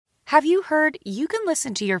Have you heard you can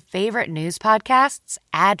listen to your favorite news podcasts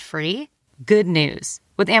ad-free? Good news.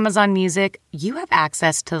 With Amazon Music, you have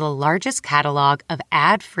access to the largest catalog of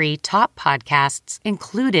ad-free top podcasts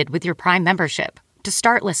included with your Prime membership. To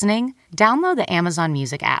start listening, download the Amazon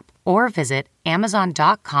Music app or visit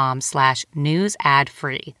amazon.com/news ad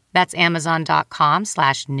free. That's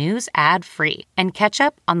amazon.com/news ad free and catch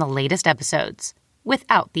up on the latest episodes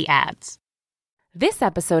without the ads. This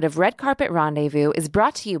episode of Red Carpet Rendezvous is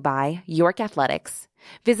brought to you by York Athletics.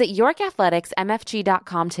 Visit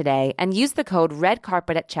YorkAthleticsMFG.com today and use the code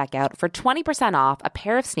REDCARPET at checkout for 20% off a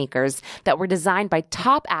pair of sneakers that were designed by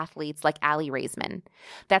top athletes like Allie Raisman.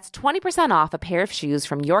 That's 20% off a pair of shoes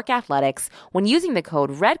from York Athletics when using the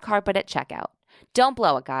code REDCARPET at checkout. Don't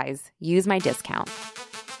blow it, guys. Use my discount.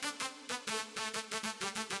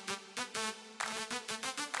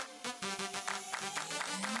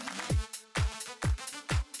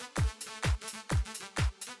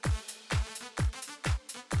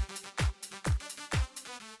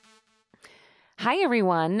 Hi,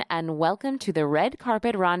 everyone, and welcome to the Red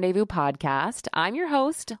Carpet Rendezvous podcast. I'm your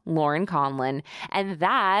host, Lauren Conlon, and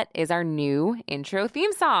that is our new intro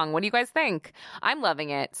theme song. What do you guys think? I'm loving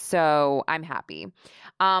it, so I'm happy.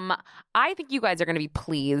 I think you guys are going to be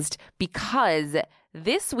pleased because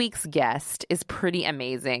this week's guest is pretty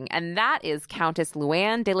amazing, and that is Countess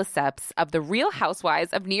Luann de Lesseps of The Real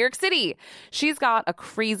Housewives of New York City. She's got a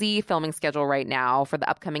crazy filming schedule right now for the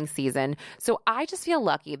upcoming season, so I just feel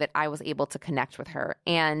lucky that I was able to connect with her,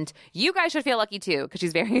 and you guys should feel lucky too because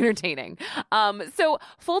she's very entertaining. So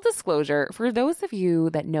full disclosure, for those of you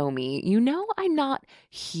that know me, you know I'm not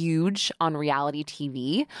huge on reality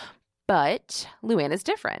TV, but Luann is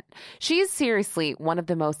different. She is seriously one of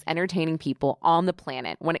the most entertaining people on the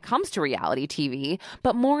planet when it comes to reality TV,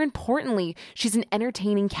 but more importantly, she's an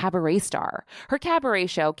entertaining cabaret star. Her cabaret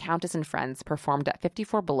show, Countess and Friends, performed at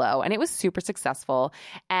 54 Below, and it was super successful,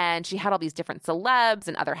 and she had all these different celebs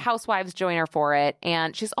and other housewives join her for it,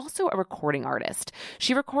 and she's also a recording artist.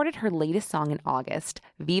 She recorded her latest song in August,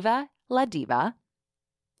 Viva la Diva.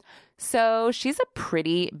 So she's a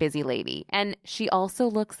pretty busy lady, and she also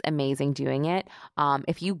looks amazing doing it.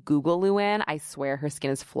 If you Google Luann, I swear her skin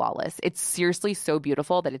is flawless. It's seriously so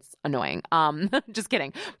beautiful that it's annoying. Just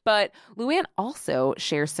kidding. But Luann also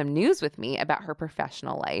shares some news with me about her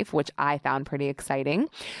professional life, which I found pretty exciting.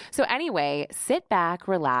 So anyway, sit back,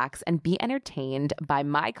 relax, and be entertained by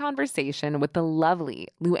my conversation with the lovely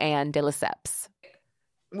Luann de Lesseps.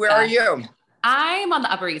 Where are you? I'm on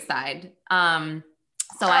the Upper East Side.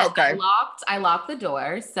 So okay. I locked the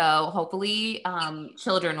door. So hopefully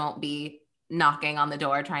children won't be knocking on the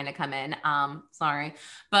door trying to come in. Sorry,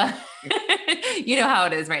 but you know how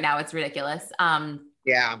it is right now. It's ridiculous.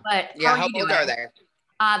 Yeah. But how old are they?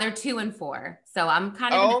 They're 2 and 4. So I'm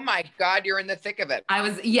kind of. Oh my God, you're in the thick of it. I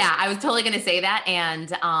was totally going to say that.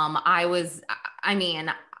 And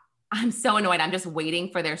I'm so annoyed. I'm just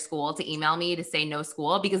waiting for their school to email me to say no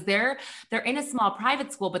school because they're in a small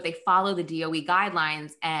private school, but they follow the DOE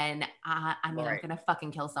guidelines. And right. I'm going to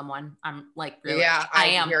fucking kill someone. I'm like, really? Yeah, I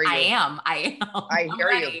am. I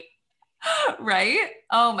hear you. Right?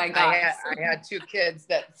 Oh my God. I had 2 kids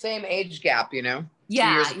that same age gap, 2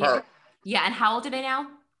 years apart. Yeah. And how old are they now?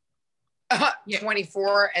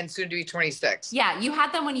 24 and soon to be 26. Yeah. You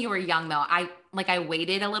had them when you were young though. I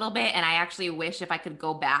waited a little bit and I actually wish if I could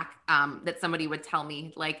go back, that somebody would tell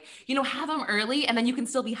me have them early and then you can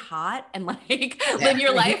still be hot and live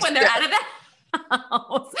your life when they're out of the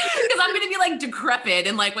house. Because I'm going to be decrepit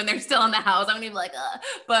and when they're still in the house, I'm going to be like, ugh.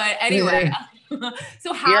 But anyway,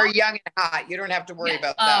 so how you're young and hot. You don't have to worry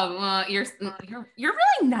about that. You're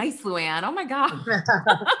really nice, Luann. Oh my God.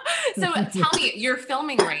 So tell me, you're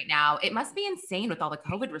filming right now. It must be insane with all the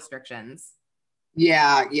COVID restrictions.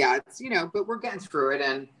 Yeah. It's, but we're getting through it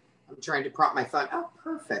and I'm trying to prop my phone. Oh,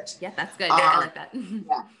 perfect. Yeah, that's good. I like that.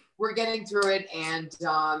 Yeah, we're getting through it and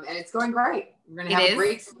it's going great. We're going to have a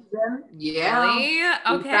great season. Yeah. Really?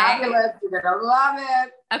 Okay. Fabulous. You're going to love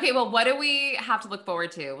it. Okay. Well, what do we have to look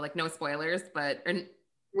forward to? No spoilers, but.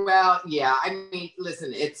 Well, yeah.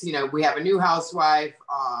 Listen, it's, we have a new housewife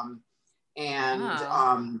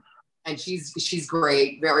and she's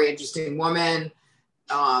great. Very interesting woman.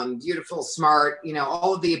 Beautiful, smart,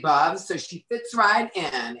 all of the above. So she fits right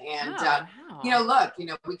in. And, look,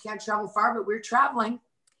 we can't travel far, but we're traveling.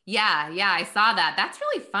 Yeah, I saw that. That's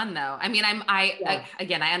really fun though. I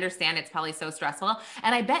understand it's probably so stressful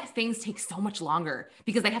and I bet things take so much longer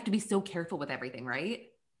because they have to be so careful with everything, right?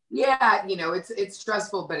 Yeah, it's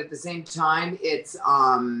stressful, but at the same time, it's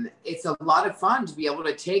a lot of fun to be able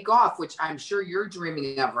to take off, which I'm sure you're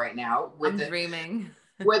dreaming of right now. Dreaming.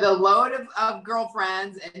 With a load of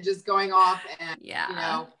girlfriends and just going off and,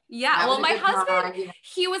 Yeah. Well, having a my good husband, time, you know.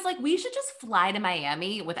 he was like, we should just fly to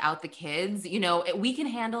Miami without the kids. We can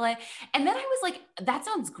handle it. And then I was like, that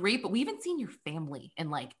sounds great, but we haven't seen your family in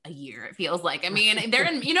like a year. It feels like, I mean, they're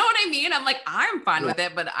in, you know what I mean? I'm like, I'm fine with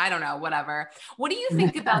it, but I don't know, whatever. What do you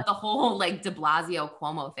think about the whole like de Blasio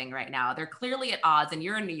Cuomo thing right now? They're clearly at odds and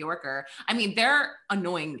you're a New Yorker. I mean, they're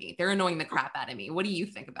annoying me. They're annoying the crap out of me. What do you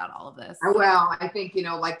think about all of this? Well, I think,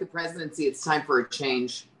 like the presidency, it's time for a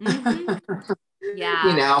change. Mm-hmm.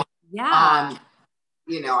 Yeah. Yeah.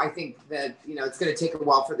 I think that, it's going to take a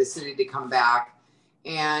while for the city to come back,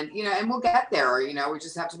 and, and we'll get there. We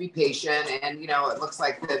just have to be patient, and, it looks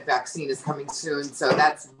like the vaccine is coming soon. So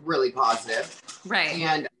that's really positive. Right.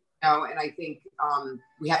 And, and I think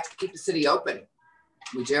we have to keep the city open.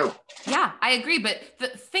 We do. Yeah, I agree. But the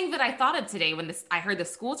thing that I thought of today when I heard the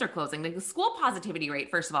schools are closing, the school positivity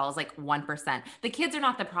rate, first of all, is like 1%. The kids are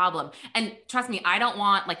not the problem. And trust me, I don't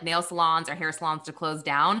want like nail salons or hair salons to close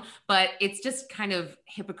down, but it's just kind of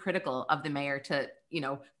hypocritical of the mayor to,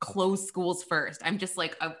 close schools first. I'm just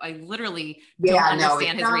like, I literally don't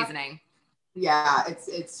understand his reasoning. Yeah,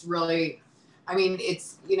 it's really, I mean,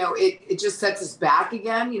 it's, it just sets us back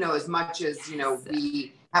again, as much as,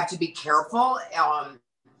 we have to be careful.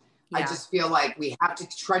 I just feel like we have to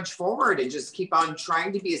trudge forward and just keep on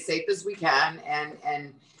trying to be as safe as we can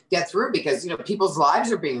and get through, because, people's lives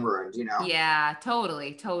are being ruined, Yeah,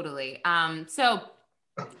 totally. So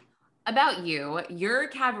about you, your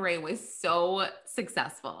cabaret was so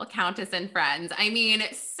successful, Countess and Friends. I mean,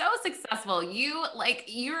 so successful.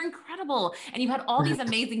 You're incredible. And you had all these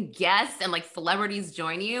amazing guests and like celebrities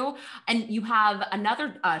join you. And you have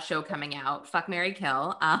another show coming out, Fuck, Marry,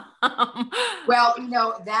 Kill. Well,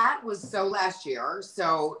 that was so last year.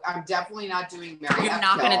 So I'm definitely not doing Marry, You're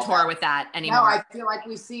not going to tour with that anymore. No, I feel like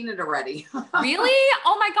we've seen it already. Really?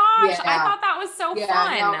 Oh my gosh. Yeah. I thought that was so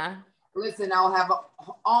fun. No. Listen, I'll have an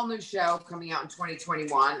all new show coming out in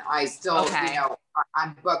 2021. I still,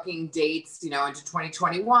 I'm booking dates, into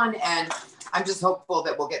 2021, and I'm just hopeful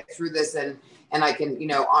that we'll get through this and I can,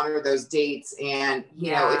 honor those dates. And,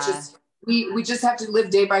 it's just, we just have to live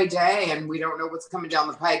day by day, and we don't know what's coming down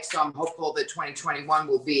the pike. So I'm hopeful that 2021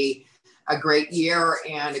 will be a great year,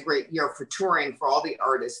 and a great year for touring for all the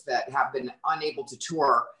artists that have been unable to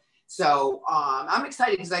tour. So I'm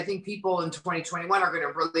excited because I think people in 2021 are going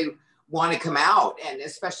to really want to come out, and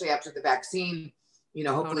especially after the vaccine,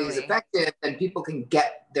 hopefully is effective and people can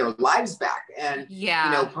get their lives back. And,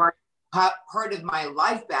 part of my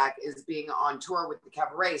life back is being on tour with the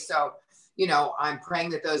cabaret. So, I'm praying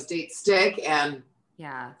that those dates stick, and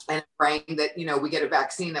praying that, we get a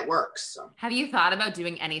vaccine that works. So. Have you thought about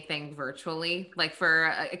doing anything virtually, like for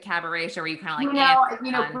a cabaret show where you kind of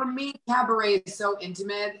like, for me, cabaret is so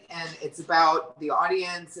intimate, and it's about the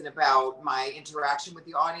audience and about my interaction with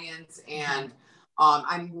the audience. And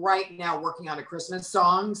I'm right now working on a Christmas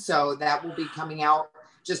song, so that will be coming out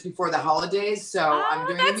just before the holidays. So I'm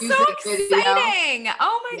doing a music video. Exciting.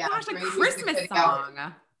 Oh my gosh, a Christmas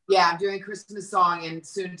song. Yeah, I'm doing a Christmas song, and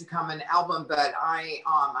soon to come an album, but I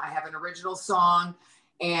have an original song,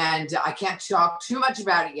 and I can't talk too much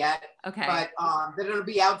about it yet. Okay. But it'll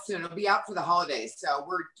be out soon. It'll be out for the holidays. So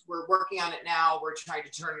we're working on it now. We're trying to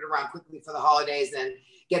turn it around quickly for the holidays and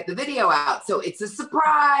get the video out. So it's a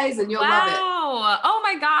surprise, and you'll love it. Oh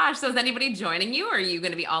my gosh. So is anybody joining you, or are you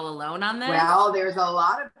going to be all alone on this? Well, there's a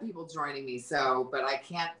lot of people joining me, but I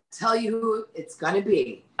can't tell you who it's going to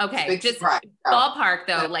be. Okay. Just surprise. Ballpark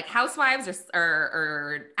though, like housewives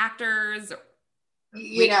or actors.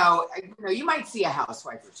 You might see a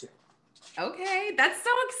housewife or two. Okay. That's so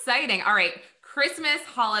exciting. All right. Christmas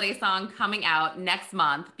holiday song coming out next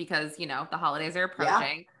month because, the holidays are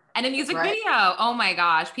approaching. Yeah. And a music video. Oh my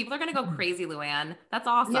gosh. People are going to go crazy, Luann. That's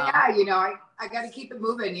awesome. Yeah. I got to keep it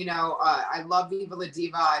moving. I love Viva La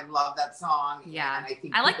Diva. I love that song. Yeah. And I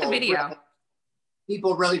think I like the video.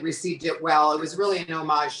 People really received it well. It was really an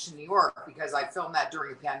homage to New York because I filmed that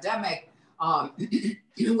during the pandemic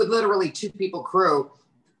with literally 2 people crew.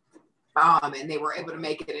 And they were able to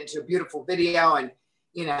make it into a beautiful video, and,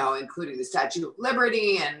 including the Statue of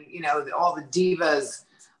Liberty and, all the divas,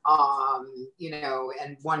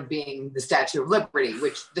 and one being the Statue of Liberty,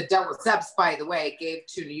 which the Lesseps, by the way, gave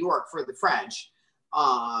to New York for the French.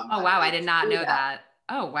 Oh, wow. I did not know that.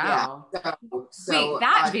 Oh, wow. Yeah. Wait,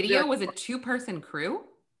 that video was a 2-person crew?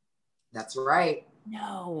 That's right.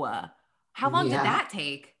 No. How long did that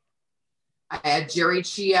take? I had Jerry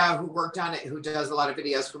Chia, who worked on it, who does a lot of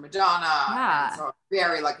videos for Madonna. Yeah. So I'm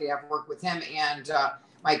very lucky to have worked with him, and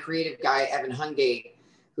my creative guy, Evan Hungate,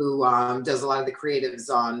 who does a lot of the creatives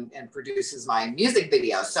on and produces my music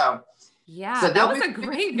video. So that was a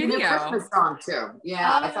great video. Christmas song too.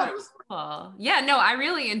 Yeah, I thought it was great. Cool. Yeah, no, I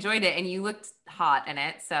really enjoyed it and you looked hot in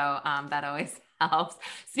it. So that always helps.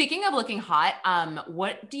 Speaking of looking hot,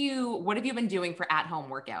 what have you been doing for at-home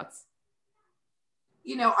workouts?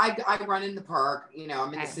 I run in the park.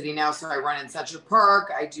 I'm in the city now, so I run in Central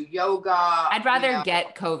Park. I do yoga. I'd rather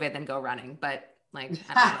get COVID than go running, but like,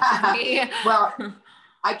 I don't know. Well,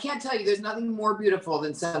 I can't tell you, there's nothing more beautiful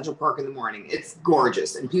than Central Park in the morning. It's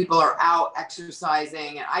gorgeous, and people are out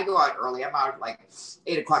exercising, and I go out early. I'm out at like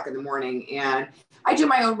 8 o'clock in the morning, and I do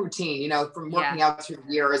my own routine, from working out through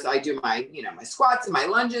the years. I do my, my squats and my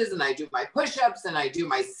lunges, and I do my push-ups, and I do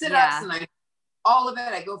my sit-ups, and all of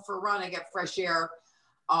it. I go for a run, I get fresh air.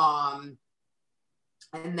 And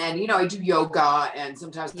then, I do yoga, and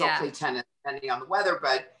sometimes I'll play tennis depending on the weather,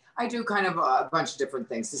 but I do kind of a bunch of different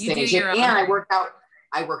things to stay in shape. And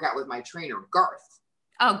I work out with my trainer, Garth.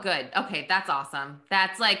 Oh, good. Okay. That's awesome.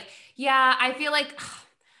 That's like, I feel like,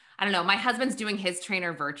 I don't know. My husband's doing his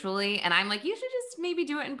trainer virtually, and I'm like, you should just maybe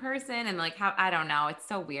do it in person. And like, I don't know. It's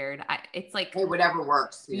so weird. It's like, hey, whatever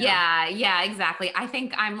works. Yeah, exactly. I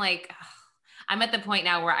think I'm like, I'm at the point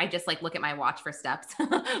now where I just like look at my watch for steps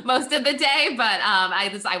most of the day, but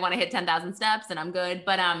I want to hit 10,000 steps and I'm good.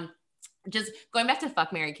 But just going back to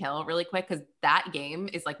Fuck, Marry, Kill really quick, because that game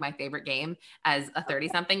is like my favorite game as a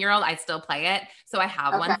 30-something-year-old. I still play it. So I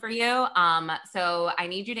have one for you. So I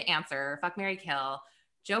need you to answer Fuck, Marry, Kill,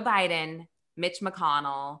 Joe Biden, Mitch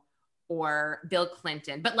McConnell, or Bill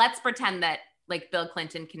Clinton. But let's pretend that like Bill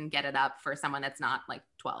Clinton can get it up for someone that's not like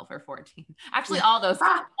 12 or 14. Actually, all those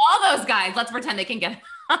guys, let's pretend they can get it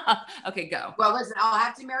up. Okay, go. Well, listen, I'll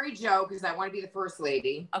have to marry Joe because I want to be the first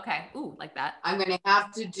lady. Okay. Ooh, like that. I'm going to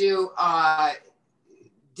have to do,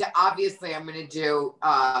 obviously I'm going to do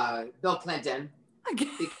Bill Clinton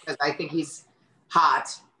because I think he's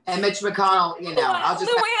hot. And Mitch McConnell, I'll just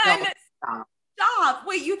Luann, stop.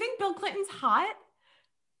 Wait, you think Bill Clinton's hot?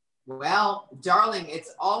 Well, darling,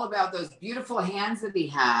 it's all about those beautiful hands that he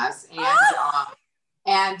has.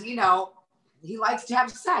 And he likes to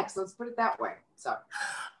have sex. Let's put it that way. So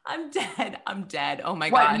I'm dead. Oh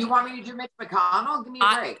my God. You want me to do Mitch McConnell? Give me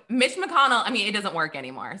a break. Mitch McConnell, I mean, it doesn't work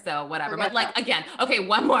anymore. So whatever. But like, again, okay,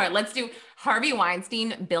 one more. Let's do Harvey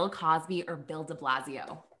Weinstein, Bill Cosby, or Bill de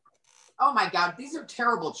Blasio. Oh my God. These are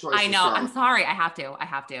terrible choices. I know. I'm sorry. I have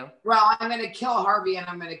to. Well, I'm going to kill Harvey and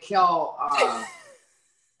I'm going to kill,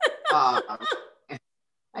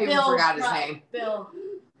 I even forgot his name. Bill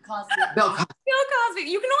Cosby. Bill Cosby.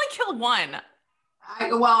 You can only kill one.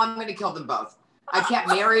 I'm going to kill them both. I can't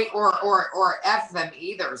marry or F them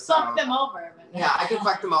either. So. Fuck them over. Yeah, I can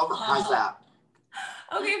fuck them over. How's that?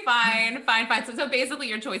 Okay, fine. So basically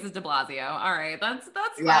your choice is de Blasio. All right. That's fine.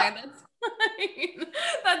 That's fine.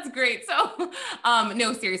 That's great. So,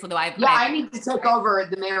 no, seriously though, I need to take over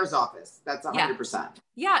the mayor's office. That's 100%.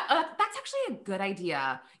 Yeah, that's actually a good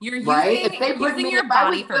idea. You're using your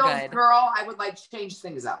body for Bill's good. Girl, I would like change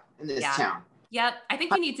things up in this town. Yep, I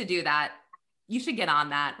think you need to do that. You should get on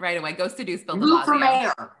that right away. Go seduce Bill de Move Blasio. for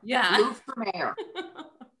mayor. Yeah. Move for mayor.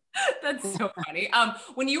 That's so funny.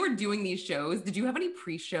 When you were doing these shows, did you have any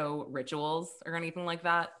pre-show rituals or anything like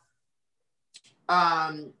that?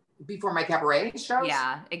 Before my cabaret shows?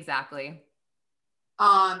 Yeah, exactly.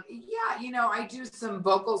 I do some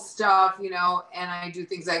vocal stuff, and I do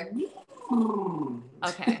things like.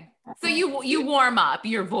 Okay. So you warm up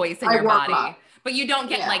your voice and your body, but you don't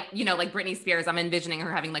get like Britney Spears. I'm envisioning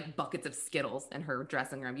her having like buckets of Skittles in her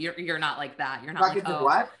dressing room. You're not like that. You're not buckets like, of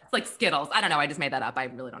what? It's like Skittles. I don't know. I just made that up. I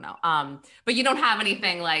really don't know. But you don't have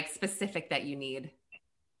anything like specific that you need.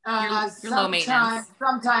 You're low maintenance.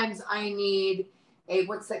 Sometimes I need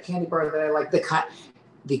what's that candy bar that I like?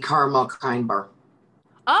 The caramel kind bar.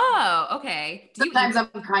 Oh, okay. Sometimes I'm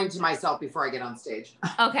kind to myself before I get on stage.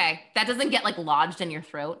 Okay. That doesn't get like lodged in your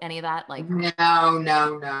throat, any of that? Like No.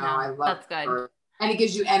 I love that's good. Her. And it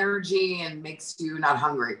gives you energy and makes you not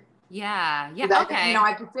hungry. Yeah. Okay.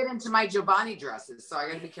 I can fit into my Giovanni dresses, so I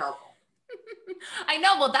got to be careful. I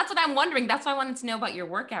know. Well, that's what I'm wondering. That's why I wanted to know about your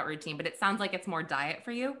workout routine, but it sounds like it's more diet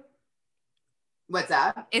for you. What's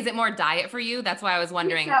that? Is it more diet for you? That's why I was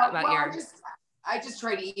wondering about your... I just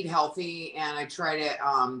try to eat healthy, and I try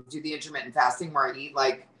to do the intermittent fasting where I eat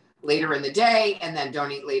like later in the day and then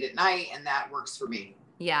don't eat late at night. And that works for me.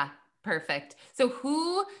 Yeah. Perfect. So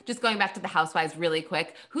just going back to the housewives really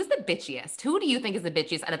quick, who's the bitchiest? Who do you think is the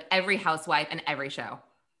bitchiest out of every housewife and every show?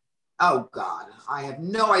 Oh God, I have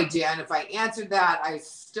no idea. And if I answered that, I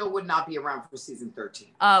still would not be around for season 13.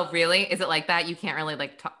 Oh, really? Is it like that? You can't really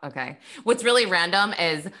like talk. Okay. What's really random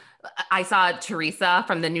is I saw Teresa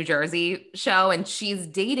from the New Jersey show, and she's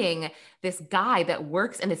dating this guy that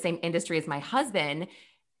works in the same industry as my husband.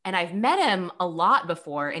 And I've met him a lot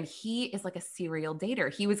before, and he is like a serial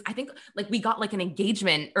dater. He was, I think, like we got like an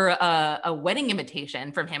engagement or a wedding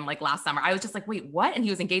invitation from him like last summer. I was just like, wait, what? And he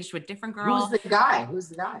was engaged to a different girl. Who's the guy? Who's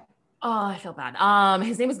the guy? Oh, I feel bad.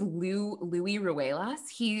 His name is Louis Ruelas.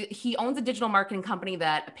 He owns a digital marketing company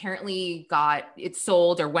that apparently got it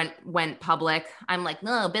sold or went public. I'm like,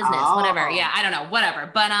 no, business, whatever. Yeah, I don't know, whatever.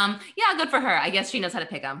 But yeah, good for her. I guess she knows how to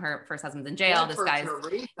pick him. Her first husband's in jail. This guy's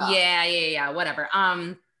yeah, whatever.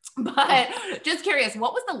 But just curious,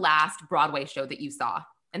 what was the last Broadway show that you saw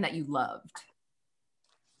and that you loved?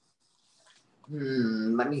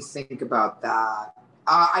 Let me think about that.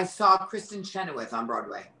 I saw Kristen Chenoweth on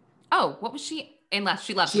Broadway. Oh, what was she? Unless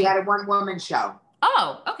she loved She had a one-woman show.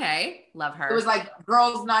 Oh, okay. Love her. It was like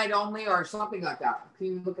girls' night only or something like that. Can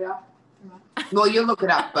you look it up? Well, you'll look it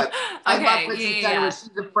up, but I love Kristen Chenoweth.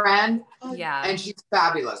 She's a friend. Yeah. And she's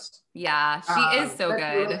fabulous. Yeah, she is so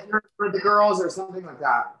good. For the girls or something like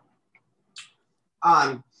that.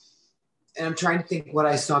 And I'm trying to think what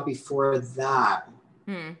I saw before that.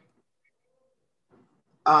 Because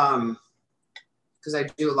I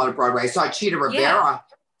do a lot of Broadway. I saw Cheetah Rivera. Yeah.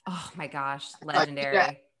 Oh my gosh,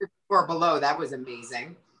 legendary. Or Below, that was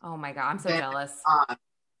amazing. Oh my God, I'm so jealous.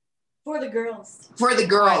 For the girls. For the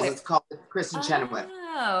girls, it's called Kristen Chenoweth.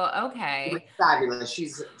 Oh, okay. She's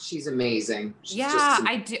fabulous. She's amazing.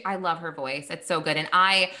 I love her voice. It's so good. And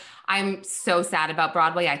I'm so sad about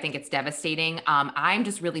Broadway. I think it's devastating. I'm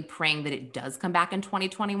just really praying that it does come back in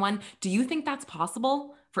 2021. Do you think that's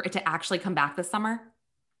possible for it to actually come back this summer?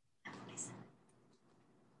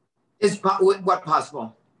 What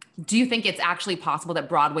possible? Do you think it's actually possible that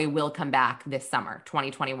Broadway will come back this summer,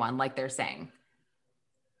 2021, like they're saying?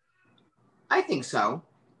 I think so.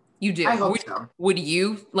 You do? I hope so. Would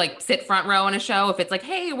you like sit front row in a show if it's like,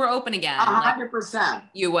 hey, we're open again? 100%.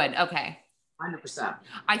 You would? Okay. 100%.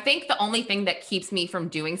 I think the only thing that keeps me from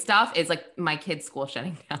doing stuff is like my kids' school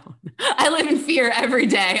shutting down. I live in fear every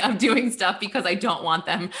day of doing stuff because I don't want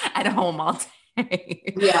them at home all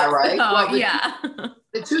day. Yeah, right. So, well, yeah.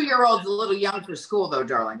 The 2-year-old's a little young for school though,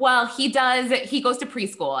 darling. Well, he goes to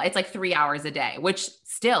preschool. It's like 3 hours a day, which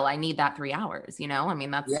still I need that 3 hours, you know? I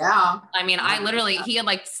mean, I literally, he had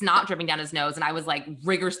like snot dripping down his nose and I was like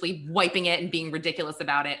rigorously wiping it and being ridiculous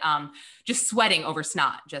about it. Just sweating over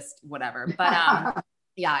snot, just whatever. But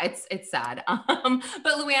yeah, it's sad.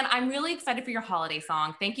 But Luann, I'm really excited for your holiday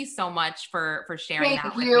song. Thank you so much for sharing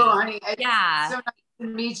that with me. Honey. Yeah. So nice to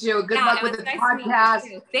meet you. Good luck with the podcast.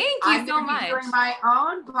 Thank you so much. I'm doing my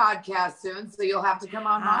own podcast soon, so you'll have to come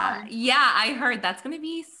on mine. Yeah, I heard that's going to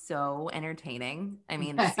be so entertaining. I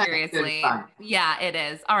mean, seriously. Yeah, it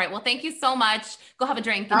is. All right. Well, thank you so much. Go have a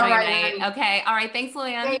drink. Enjoy your night. Honey. Okay. All right. Thanks,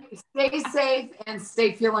 Luann. Stay safe and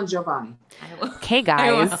stay feeling Giovanni. Okay,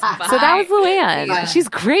 guys. So that was Luann. Bye. She's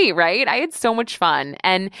great, right? I had so much fun.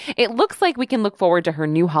 And it looks like we can look forward to her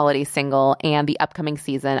new holiday single and the upcoming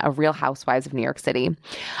season of Real Housewives of New York City.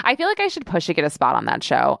 I feel like I should push to get a spot on that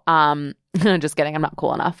show. Just kidding. I'm not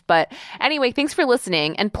cool enough. But anyway, thanks for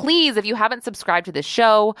listening. And please, if you haven't subscribed to this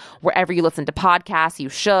show, wherever you listen to podcasts, you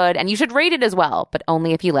should. And you should rate it as well, but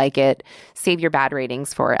only if you like it. Save your bad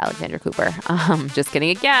ratings for Alexandra Cooper. Just kidding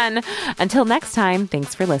again. Until next time,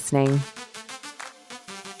 thanks for listening.